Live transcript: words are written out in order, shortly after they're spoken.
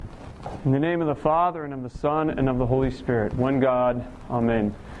In the name of the Father, and of the Son, and of the Holy Spirit, one God,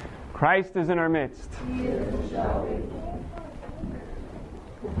 Amen. Christ is in our midst.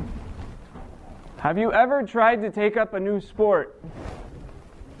 Have you ever tried to take up a new sport?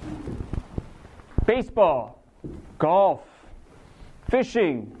 Baseball, golf,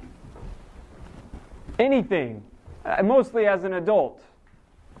 fishing, anything, mostly as an adult.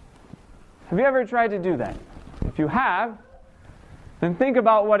 Have you ever tried to do that? If you have, then think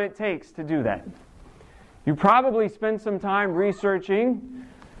about what it takes to do that. You probably spend some time researching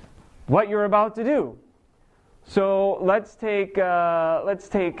what you're about to do. So let's take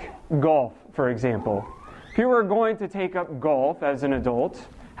golf, for example. If you were going to take up golf as an adult,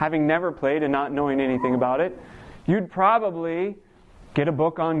 having never played and not knowing anything about it, you'd probably get a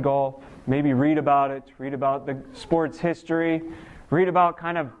book on golf, maybe read about it, read about the sport's history, read about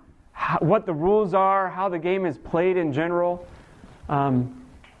kind of what the rules are, how the game is played in general.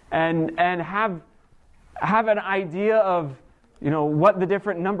 And have an idea of, what the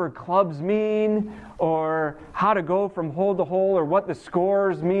different numbered clubs mean, or how to go from hole to hole, or what the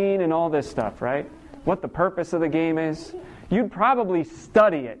scores mean, and all this stuff, right? What the purpose of the game is. You'd probably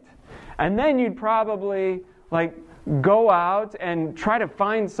study it. And then you'd probably, go out and try to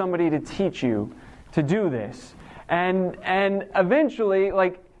find somebody to teach you to do this. And eventually,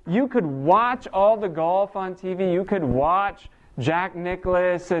 you could watch all the golf on TV. You could watch Jack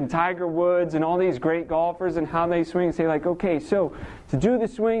Nicklaus and Tiger Woods and all these great golfers and how they swing. Say okay, so to do the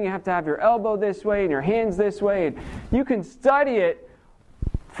swing, you have to have your elbow this way and your hands this way. And you can study it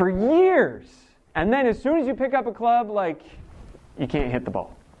for years. And then as soon as you pick up a club, you can't hit the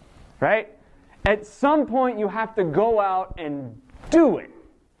ball, right? At some point, you have to go out and do it,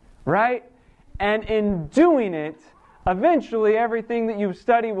 right? And in doing it, eventually everything that you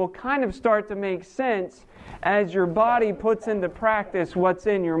study will kind of start to make sense as your body puts into practice what's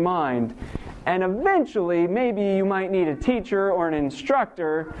in your mind. And eventually, maybe you might need a teacher or an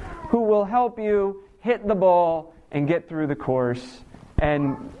instructor who will help you hit the ball and get through the course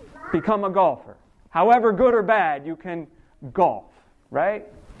and become a golfer. However good or bad, you can golf, right?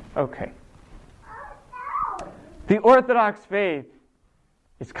 Okay. The Orthodox faith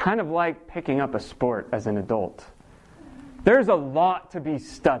is kind of like picking up a sport as an adult. There's a lot to be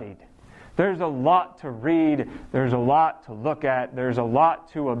studied. There's a lot to read. There's a lot to look at. There's a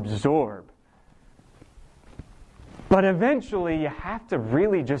lot to absorb. But eventually, you have to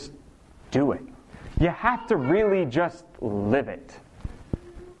really just do it. You have to really just live it.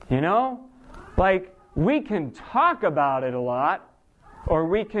 We can talk about it a lot, or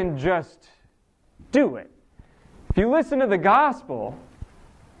we can just do it. If you listen to the gospel,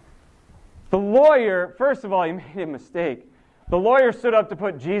 the lawyer, first of all, he made a mistake. The lawyer stood up to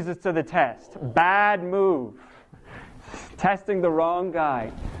put Jesus to the test. Bad move. Testing the wrong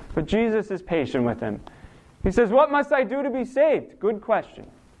guy. But Jesus is patient with him. He says, "What must I do to be saved?" Good question.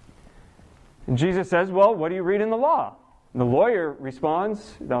 And Jesus says, "Well, what do you read in the law?" And the lawyer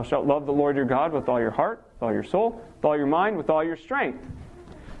responds, "Thou shalt love the Lord your God with all your heart, with all your soul, with all your mind, with all your strength."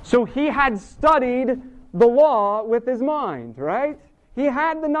 So he had studied the law with his mind, right? He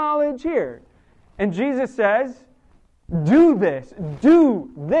had the knowledge here. And Jesus says, do this,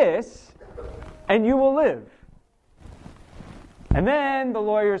 and you will live. And then the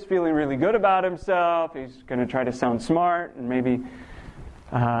lawyer's feeling really good about himself. He's going to try to sound smart and maybe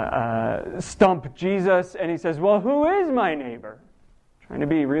stump Jesus. And he says, "Well, who is my neighbor?" Trying to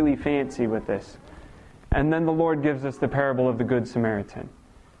be really fancy with this. And then the Lord gives us the parable of the Good Samaritan.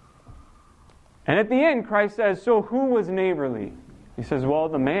 And at the end, Christ says, "So who was neighborly?" He says, "Well,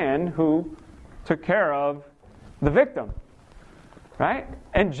 the man who took care of the victim." Right?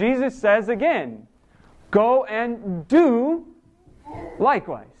 And Jesus says again, "Go and do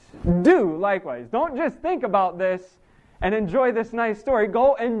likewise." Do likewise. Don't just think about this and enjoy this nice story.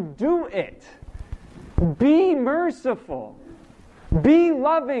 Go and do it. Be merciful. Be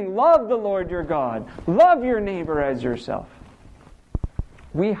loving. Love the Lord your God. Love your neighbor as yourself.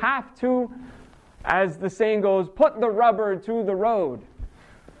 We have to, as the saying goes, put the rubber to the road.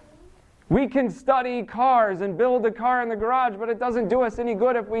 We can study cars and build a car in the garage, but it doesn't do us any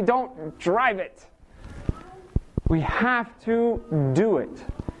good if we don't drive it. We have to do it.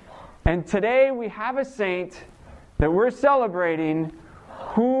 And today we have a saint that we're celebrating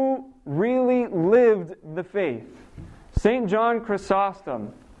who really lived the faith. St. John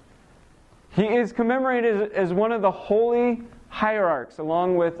Chrysostom. He is commemorated as one of the holy hierarchs,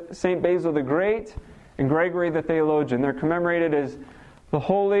 along with St. Basil the Great and Gregory the Theologian. They're commemorated as the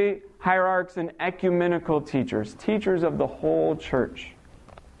holy hierarchs and ecumenical teachers, teachers of the whole church.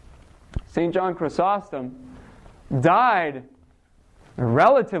 St. John Chrysostom died a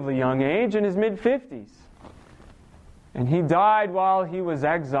relatively young age, in his mid-50s. And he died while he was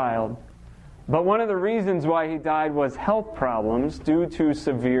exiled. But one of the reasons why he died was health problems due to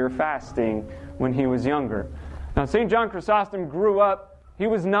severe fasting when he was younger. Now, St. John Chrysostom grew up, he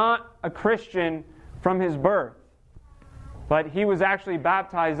was not a Christian from his birth, but he was actually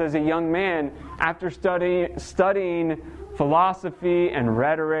baptized as a young man after studying philosophy and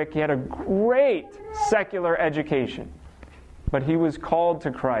rhetoric. He had a great secular education, but he was called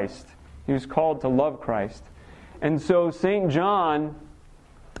to Christ. He was called to love Christ. And so St. John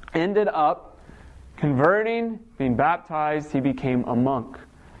ended up converting, being baptized. He became a monk.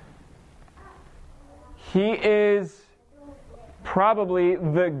 He is probably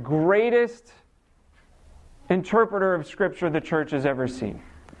the greatest interpreter of Scripture the church has ever seen.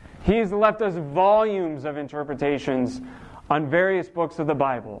 He's left us volumes of interpretations on various books of the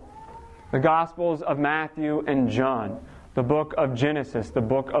Bible. The Gospels of Matthew and John, the book of Genesis, the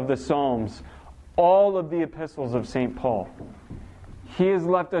book of the Psalms, all of the epistles of St. Paul. He has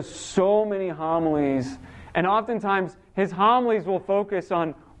left us so many homilies, and oftentimes his homilies will focus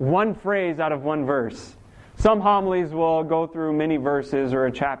on one phrase out of one verse. Some homilies will go through many verses or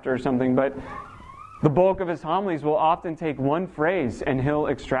a chapter or something, but the bulk of his homilies will often take one phrase and he'll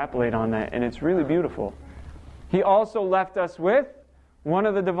extrapolate on that, and it's really beautiful. He also left us with one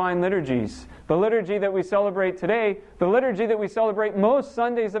of the divine liturgies. The liturgy that we celebrate today, the liturgy that we celebrate most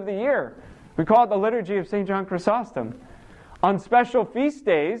Sundays of the year. We call it the liturgy of St. John Chrysostom. On special feast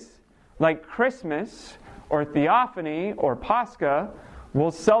days, like Christmas or Theophany or Pascha,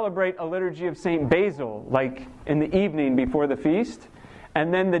 we'll celebrate a liturgy of St. Basil, like in the evening before the feast.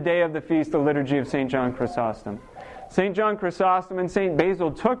 And then the day of the feast, the liturgy of St. John Chrysostom. St. John Chrysostom and St.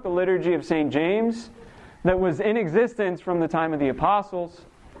 Basil took the liturgy of St. James that was in existence from the time of the apostles,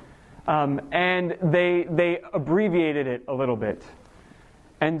 and they abbreviated it a little bit.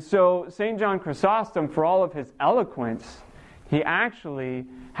 And so St. John Chrysostom, for all of his eloquence, he actually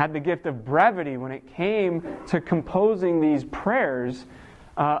had the gift of brevity when it came to composing these prayers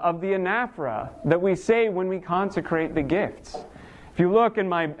of the anaphora that we say when we consecrate the gifts. If you look in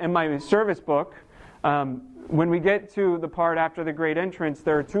my service book, when we get to the part after the great entrance,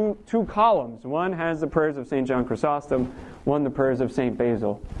 there are two columns. One has the prayers of St. John Chrysostom, one the prayers of St.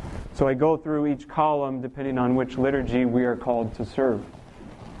 Basil. So I go through each column depending on which liturgy we are called to serve.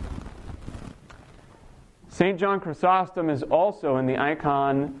 St. John Chrysostom is also in the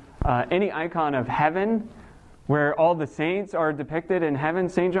icon, any icon of heaven, where all the saints are depicted in heaven.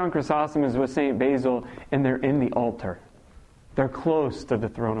 St. John Chrysostom is with St. Basil, and they're in the altar. They're close to the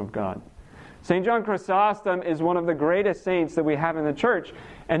throne of God. St. John Chrysostom is one of the greatest saints that we have in the church,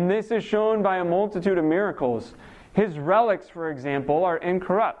 and this is shown by a multitude of miracles. His relics, for example, are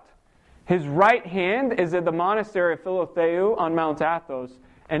incorrupt. His right hand is at the monastery of Philotheu on Mount Athos,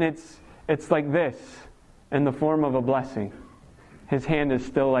 and it's like this, in the form of a blessing. His hand is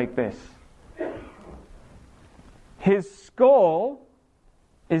still like this. His skull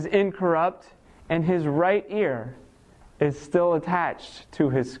is incorrupt, and his right ear is still attached to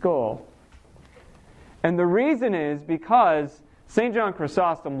his skull. And the reason is because St. John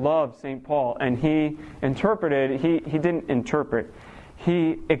Chrysostom loved St. Paul, and he didn't interpret,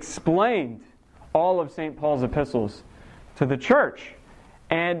 he explained all of St. Paul's epistles to the church.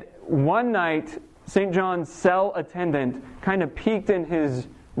 And one night, St. John's cell attendant kind of peeked in his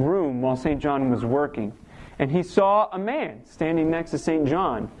room while St. John was working. And he saw a man standing next to St.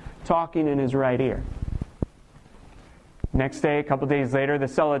 John talking in his right ear. Next day, a couple days later, the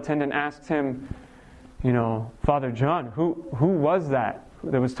cell attendant asked him, Father John, who was that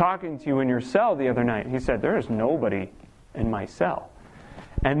was talking to you in your cell the other night? He said, there is nobody in my cell.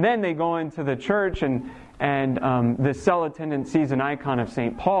 And then they go into the church, and the cell attendant sees an icon of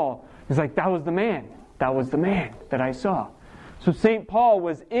St. Paul. He's like, that was the man. That was the man that I saw. So St. Paul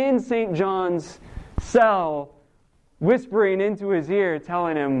was in St. John's cell, whispering into his ear,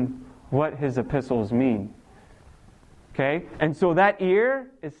 telling him what his epistles mean. Okay? And so that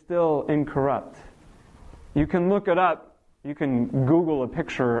ear is still incorrupt. You can look it up. You can Google a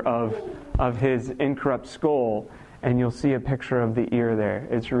picture of his incorrupt skull, and you'll see a picture of the ear there.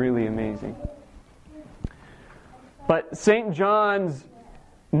 It's really amazing. But St. John's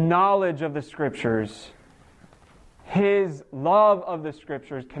knowledge of the Scriptures, his love of the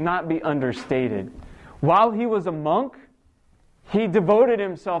Scriptures cannot be understated. While he was a monk, he devoted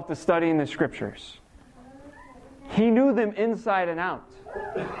himself to studying the Scriptures. He knew them inside and out.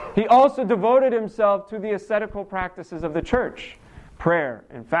 He also devoted himself to the ascetical practices of the church, prayer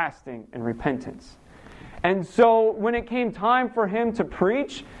and fasting and repentance. And so when it came time for him to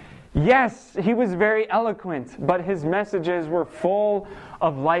preach, Yes, he was very eloquent, but his messages were full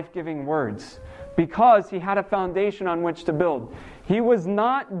of life-giving words because he had a foundation on which to build. He was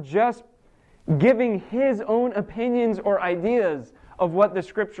not just giving his own opinions or ideas of what the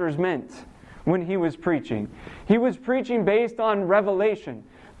Scriptures meant when he was preaching. He was preaching based on revelation,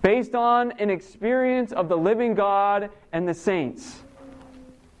 based on an experience of the living God and the saints.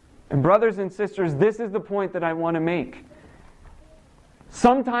 And brothers and sisters, this is the point that I want to make.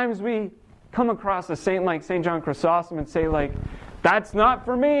 Sometimes we come across a saint like St. John Chrysostom and say, like, that's not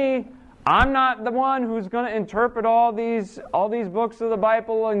for me. I'm not the one who's going to interpret all these books of the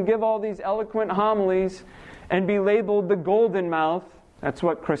Bible and give all these eloquent homilies and be labeled the golden mouth. That's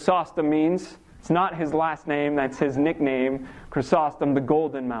what Chrysostom means. It's not his last name, that's his nickname, Chrysostom, the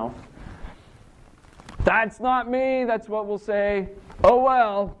golden mouth. That's not me, that's what we'll say. Oh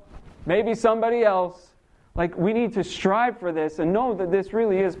well, maybe somebody else. Like, we need to strive for this and know that this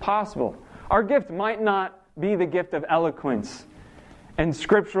really is possible. Our gift might not be the gift of eloquence and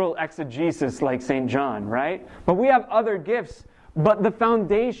scriptural exegesis like St. John, right? But we have other gifts, but the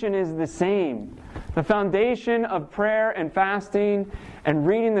foundation is the same. The foundation of prayer and fasting and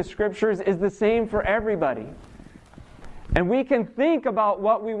reading the Scriptures is the same for everybody. And we can think about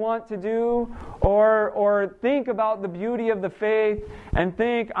what we want to do or think about the beauty of the faith and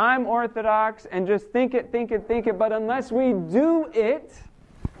think, I'm Orthodox, and just think it. But unless we do it,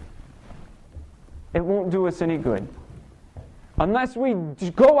 it won't do us any good. Unless we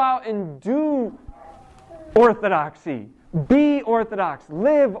go out and do orthodoxy, be Orthodox,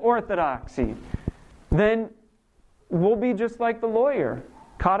 live orthodoxy, then we'll be just like the lawyer,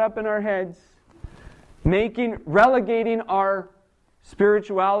 caught up in our heads, relegating our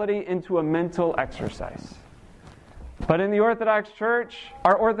spirituality into a mental exercise. But in the Orthodox Church,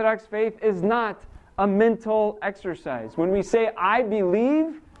 our Orthodox faith is not a mental exercise. When we say, I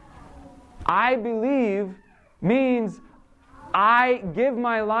believe means I give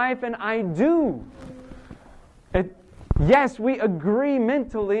my life and I do. Yes, we agree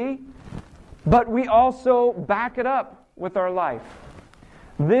mentally, but we also back it up with our life.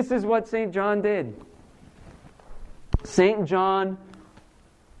 This is what St. John did. St. John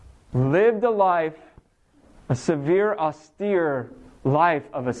lived a severe, austere life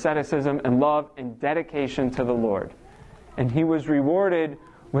of asceticism and love and dedication to the Lord. And he was rewarded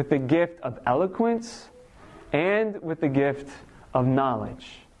with the gift of eloquence and with the gift of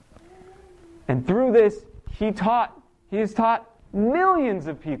knowledge. And through this, he has taught millions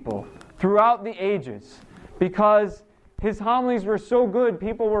of people throughout the ages, because his homilies were so good,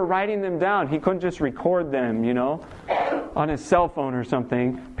 people were writing them down. He couldn't just record them, on his cell phone or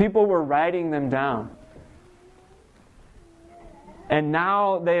something. People were writing them down. And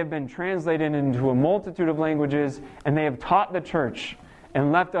now they have been translated into a multitude of languages, and they have taught the church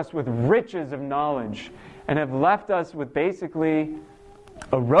and left us with riches of knowledge, and have left us with basically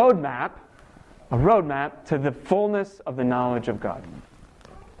a roadmap to the fullness of the knowledge of God.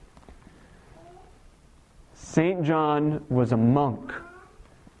 St. John was a monk.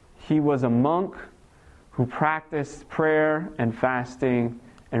 He was a monk who practiced prayer and fasting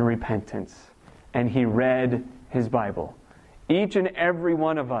and repentance. And he read his Bible. Each and every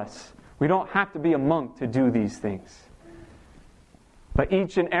one of us, we don't have to be a monk to do these things. But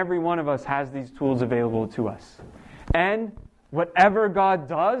each and every one of us has these tools available to us. And whatever God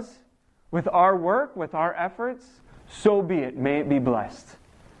does with our work, with our efforts, so be it. May it be blessed.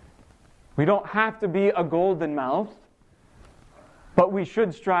 We don't have to be a golden mouth, but we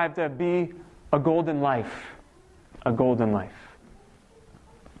should strive to be a golden life. A golden life.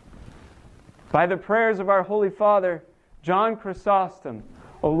 By the prayers of our Holy Father, John Chrysostom,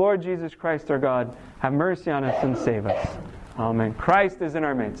 O Lord Jesus Christ our God, have mercy on us and save us. Amen. Christ is in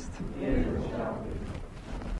our midst.